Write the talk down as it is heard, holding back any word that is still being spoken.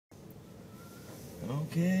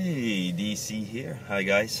Okay, DC here. Hi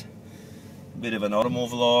guys. Bit of an automobile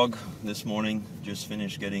vlog this morning. Just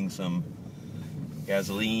finished getting some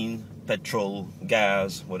gasoline, petrol,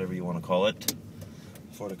 gas, whatever you want to call it,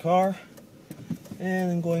 for the car.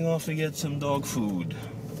 And I'm going off to get some dog food.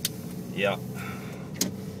 Yeah.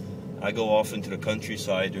 I go off into the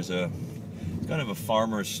countryside. There's a kind of a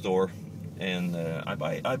farmer's store, and I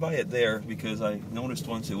buy it there because I noticed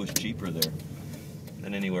once it was cheaper there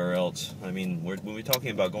than anywhere else. I mean, when we're talking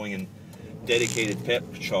about going in dedicated pet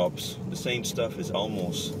shops, the same stuff is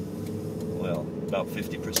almost, well, about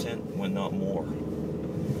 50%, when not more.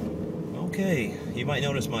 Okay, you might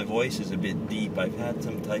notice my voice is a bit deep. I've had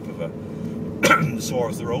some type of a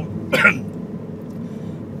sore throat,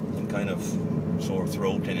 some kind of sore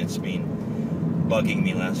throat, and it's been bugging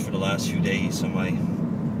me for the last few days, so my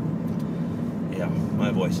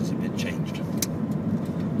voice is a bit changed.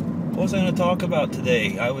 What was I going to talk about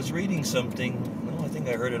today? I was reading something, I think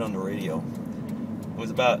I heard it on the radio. It was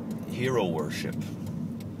about hero worship.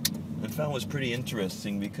 I found it was pretty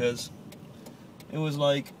interesting because it was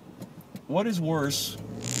like, what is worse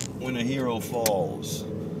when a hero falls?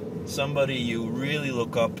 Somebody you really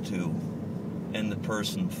look up to and the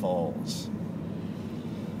person falls.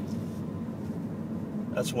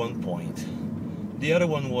 That's one point. The other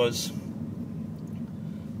one was,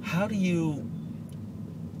 how do you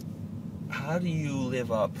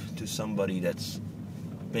live up to somebody that's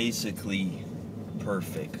basically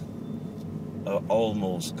perfect,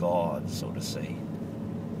 almost God, so to say?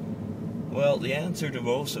 Well, the answer to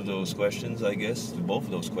most of those questions, I guess, to both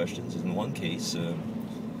of those questions, is in one case,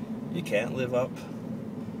 you can't live up,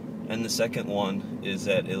 and the second one is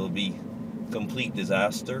that it'll be complete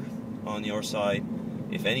disaster on your side.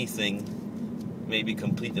 If anything, maybe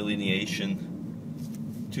complete delineation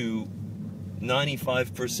to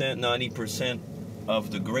 95%, 90%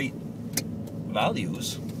 of the great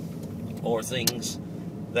values or things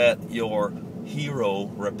that your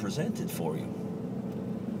hero represented for you.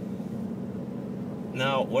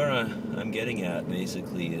 Now, where I'm getting at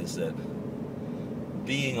basically is that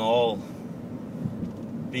being all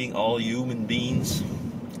human beings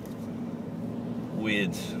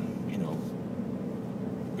with,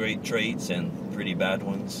 great traits and pretty bad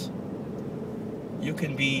ones, you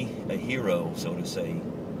can be a hero, so to say,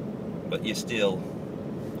 but you're still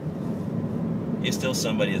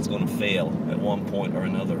somebody that's going to fail at one point or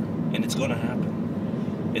another, and it's going to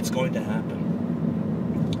happen. It's going to happen.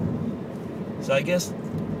 So I guess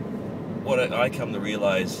what I come to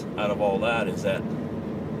realize out of all that is that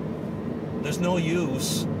there's no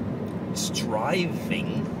use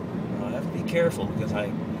striving. I have to be careful because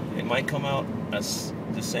it might come out as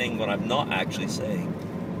just saying what I'm not actually saying.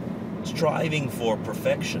 Striving for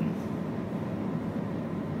perfection,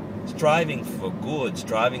 striving for good,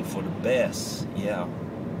 striving for the best, yeah.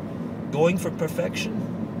 Going for perfection,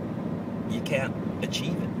 you can't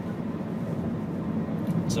achieve it.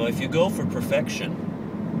 So if you go for perfection,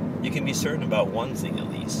 you can be certain about one thing at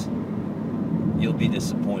least. You'll be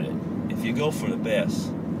disappointed. If you go for the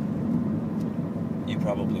best, you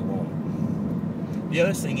probably won't. The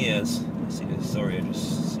other thing is, I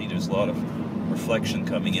just see there's a lot of reflection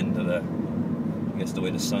coming into I guess the way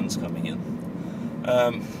the sun's coming in.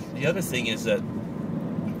 The other thing is that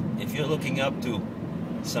if you're looking up to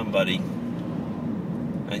somebody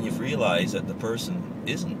and you've realized that the person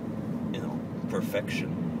isn't,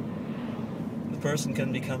 perfection, the person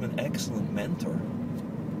can become an excellent mentor,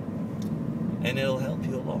 and it'll help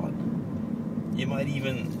you a lot. You might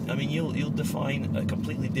even, you'll define a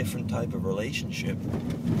completely different type of relationship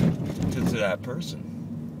to that person.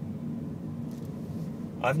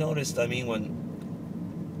 I've noticed, when,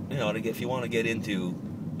 if you want to get into,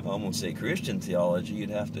 I almost say Christian theology,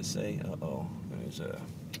 you'd have to say, there's a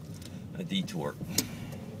detour.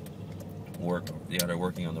 They're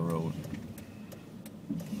working on the road.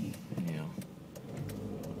 Yeah.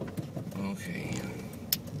 Okay.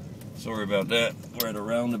 Sorry about that. We're at a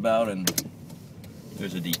roundabout and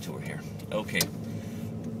there's a detour here. Okay.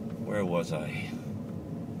 Where was I?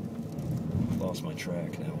 Lost my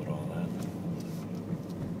track now with all that.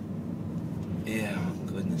 Yeah,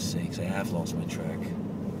 goodness sakes, I have lost my track.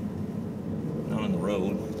 Not on the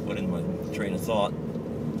road, but in my train of thought.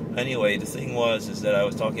 Anyway, the thing is that I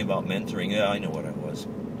was talking about mentoring. Yeah, I know what I was.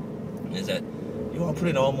 Is that you want to put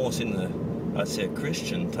it almost in I'd say a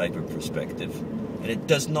Christian type of perspective. And it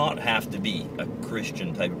does not have to be a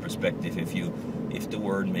Christian type of perspective if the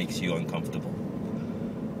word makes you uncomfortable.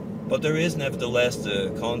 But there is nevertheless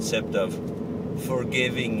the concept of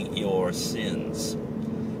forgiving your sins.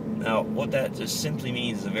 Now, what that just simply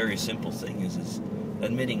means is a very simple thing: is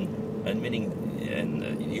admitting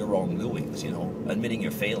and your wrongdoings, you know, admitting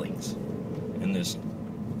your failings. And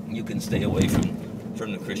you can stay away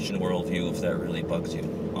from the Christian worldview if that really bugs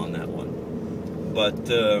you on that one. But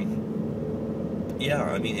yeah,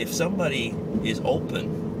 I mean, if somebody is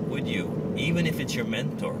open with you, even if it's your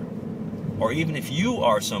mentor, or even if you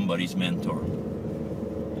are somebody's mentor,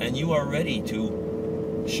 and you are ready to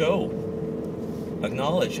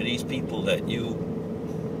acknowledge to these people that you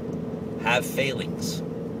have failings,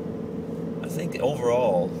 I think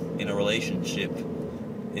overall in a relationship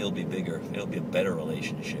it'll be bigger. It'll be a better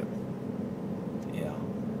relationship. Yeah.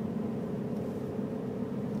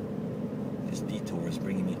 This detour is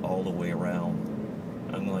bringing me all the way around.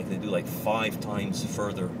 I'm like to do like 5 times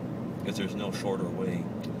further because there's no shorter way.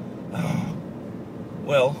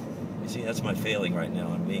 Well, you see, that's my failing right now.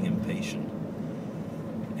 I'm being impatient.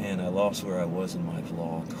 And I lost where I was in my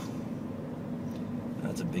vlog.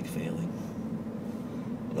 That's a big failing.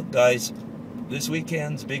 Look, guys, this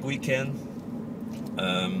weekend's big weekend.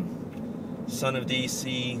 Son of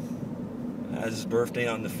DC has his birthday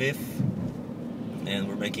on the 5th, and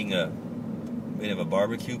we're making a bit of a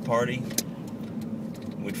barbecue party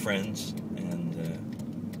with friends, and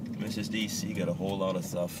Mrs. DC got a whole lot of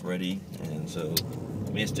stuff ready, and so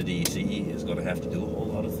Mr. DC is going to have to do a whole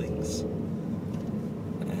lot of things.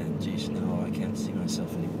 And geez, no, I can't see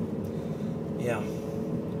myself anymore. Yeah,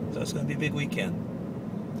 so it's going to be a big weekend.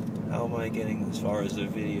 How am I getting as far as the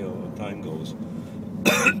video time goes?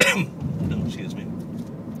 Excuse me.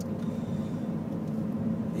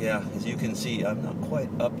 Yeah, as you can see, I'm not quite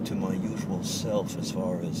up to my usual self as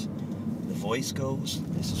far as the voice goes.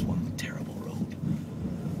 This is one terrible road.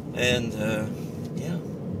 And, yeah,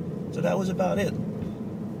 so that was about it.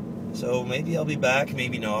 So maybe I'll be back,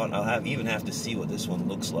 maybe not. I'll even have to see what this one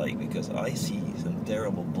looks like, because I see some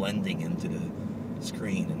terrible blending into the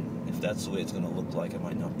screen, and if that's the way it's going to look like, I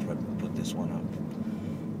might not put this one up.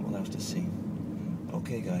 We'll have to see.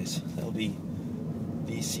 Okay, guys, that'll be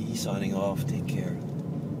DC signing off. Take care.